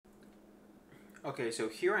Okay, so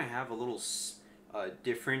here I have a little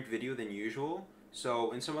different video than usual.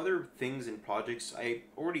 So in some other things and projects, I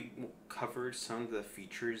already covered some of the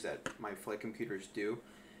features that my flight computers do.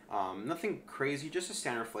 Nothing crazy, just a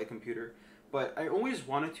standard flight computer. But I always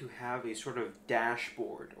wanted to have a sort of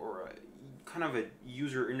dashboard or a kind of a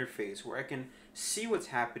user interface where I can see what's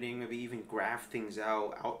happening, maybe even graph things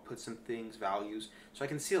out, output some things, values, so I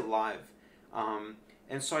can see it live.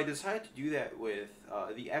 And so I decided to do that with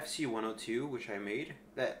the FC102, which I made,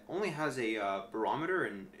 that only has a barometer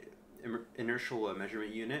and inertial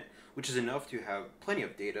measurement unit, which is enough to have plenty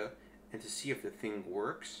of data and to see if the thing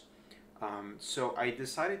works. So I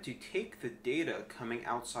decided to take the data coming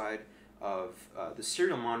outside of the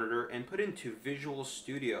serial monitor and put it into Visual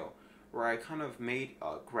Studio, where I kind of made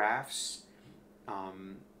graphs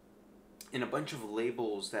and a bunch of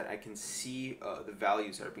labels that I can see the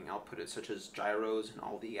values that are being outputted, such as gyros and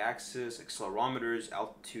all the axis, accelerometers,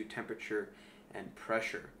 altitude, temperature, and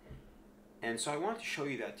pressure. And so I wanted to show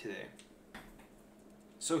you that today.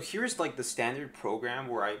 So here's like the standard program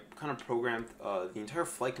where I kind of programmed the entire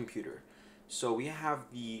flight computer. So we have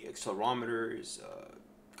the accelerometers,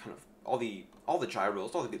 kind of all the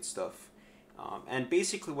gyros, all the good stuff. And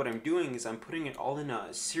basically what I'm doing is I'm putting it all in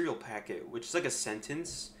a serial packet, which is like a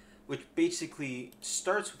sentence, which basically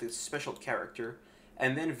starts with a special character,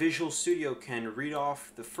 and then Visual Studio can read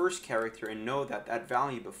off the first character and know that that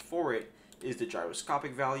value before it is the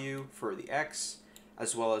gyroscopic value for the X,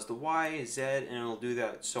 as well as the Y, Z, and it'll do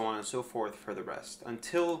that so on and so forth for the rest,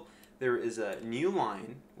 until there is a new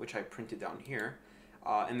line, which I printed down here,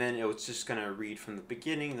 and then it was just going to read from the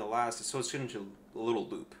beginning, the last, so it's going to do a little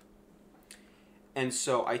loop. And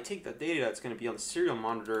so I take the data that's going to be on the serial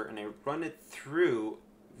monitor and I run it through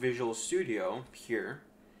Visual Studio here,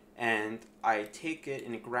 and I take it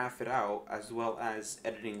and graph it out as well as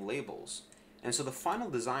editing labels. And so the final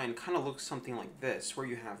design kind of looks something like this, where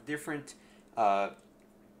you have different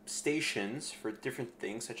stations for different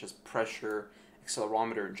things such as pressure,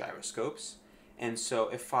 accelerometer, and gyroscopes. And so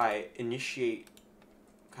if I initiate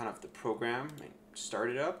kind of the program and start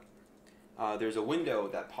it up, there's a window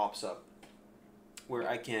that pops up where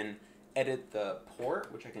I can edit the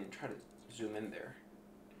port, which I can try to zoom in there.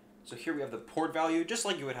 So here we have the port value, just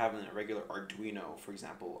like you would have in a regular Arduino, for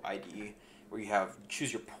example, IDE, where you have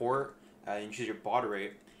choose your port and choose your baud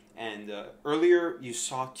rate. And earlier you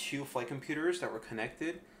saw two flight computers that were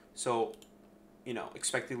connected, so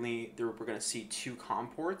expectedly we're going to see two COM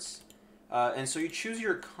ports. And so you choose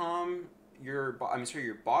your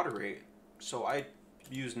baud rate. So I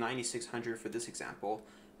use 9600 for this example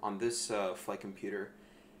on this flight computer.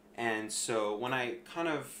 And so when I kind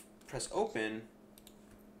of press open,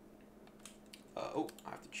 I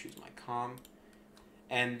have to choose my COM,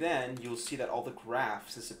 and then you'll see that all the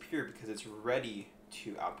graphs disappear because it's ready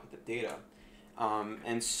to output the data.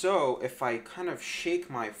 And so if I kind of shake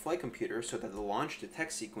my flight computer so that the launch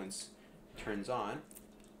detect sequence turns on,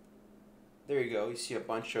 there you go, you see a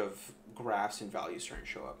bunch of graphs and values starting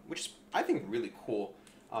to show up, which is, I think, really cool.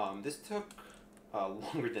 This took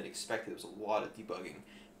longer than expected. It was a lot of debugging,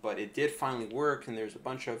 but it did finally work, and there's a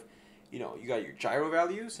bunch of you got your gyro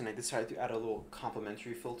values, and I decided to add a little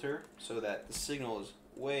complementary filter so that the signal is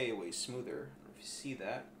way, way smoother. I don't know if you see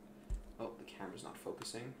that. Oh, the camera's not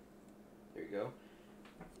focusing. There you go.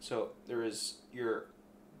 So there is your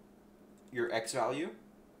X value,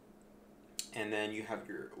 and then you have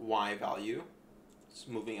your Y value. It's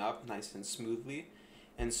moving up nice and smoothly.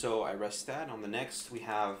 And so I rest that. On the next, we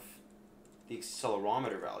have the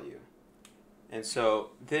accelerometer value. And so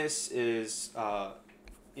this is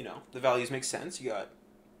the values make sense. You got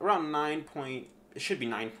around it should be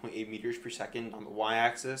 9.8 meters per second on the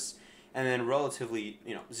y-axis, and then relatively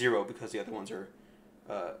 0 because the other ones are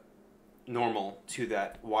normal to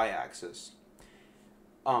that y-axis.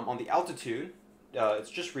 On the altitude, it's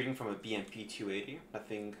just reading from a BMP 280.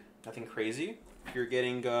 Nothing crazy. You're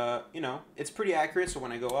getting it's pretty accurate. So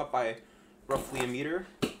when I go up by roughly a meter,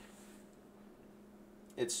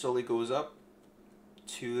 it slowly goes up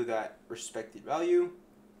to that respected value.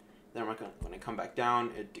 Then when I come back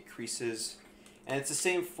down, it decreases. And it's the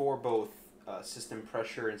same for both system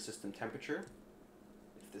pressure and system temperature,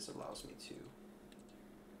 if this allows me to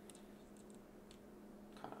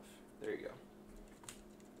there you go.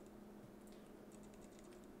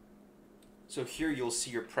 So here you'll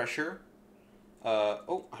see your pressure. I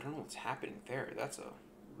don't know what's happening there. That's a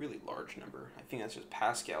really large number. I think that's just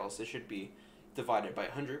pascals. This should be divided by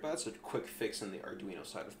 100, but that's a quick fix on the Arduino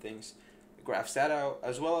side of things. Graphs that out,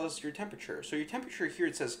 as well as your temperature. So your temperature here,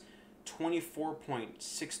 it says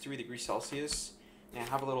 24.63 degrees Celsius, and I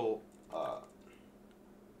have a little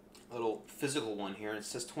physical one here, and it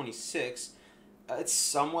says 26. It's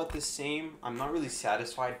somewhat the same. I'm not really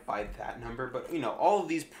satisfied by that number, but all of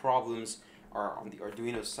these problems are on the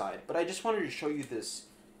Arduino side. But I just wanted to show you this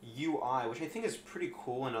UI, which I think is pretty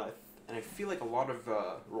cool, and I feel like a lot of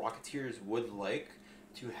Rocketeers would like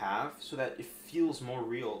to have, so that it feels more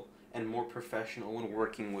real and more professional when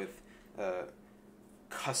working with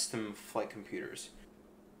custom flight computers.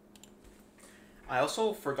 I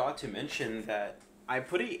also forgot to mention that I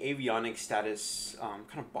put a avionics status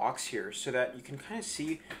kind of box here so that you can kind of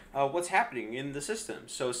see what's happening in the system.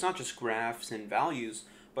 So it's not just graphs and values,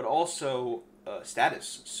 but also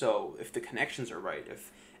status. So if the connections are right,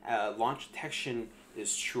 if launch detection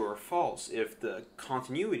is true or false, if the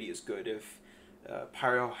continuity is good, if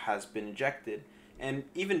pyro has been ejected. And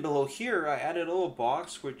even below here, I added a little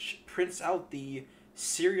box which prints out the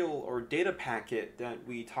serial or data packet that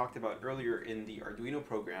we talked about earlier in the Arduino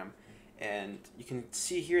program. And you can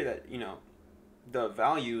see here that, the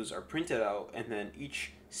values are printed out, and then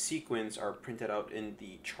each sequence are printed out in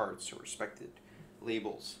the charts or respected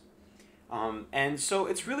labels. And so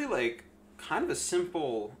it's really like kind of a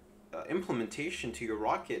simple implementation to your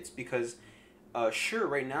rockets, because sure,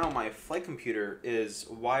 right now my flight computer is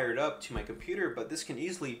wired up to my computer, but this can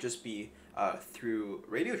easily just be through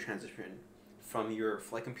radio transmission from your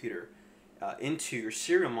flight computer into your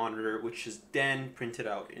serial monitor, which is then printed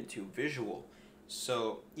out into visual.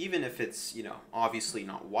 So even if it's obviously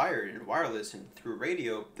not wired and wireless and through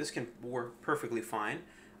radio, this can work perfectly fine.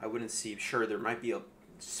 I wouldn't see, sure, there might be a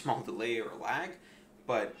small delay or lag,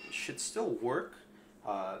 but it should still work.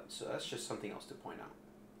 So that's just something else to point out.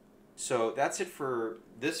 So that's it for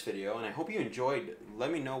this video, and I hope you enjoyed.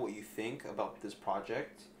 Let me know what you think about this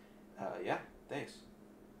project. Yeah, thanks.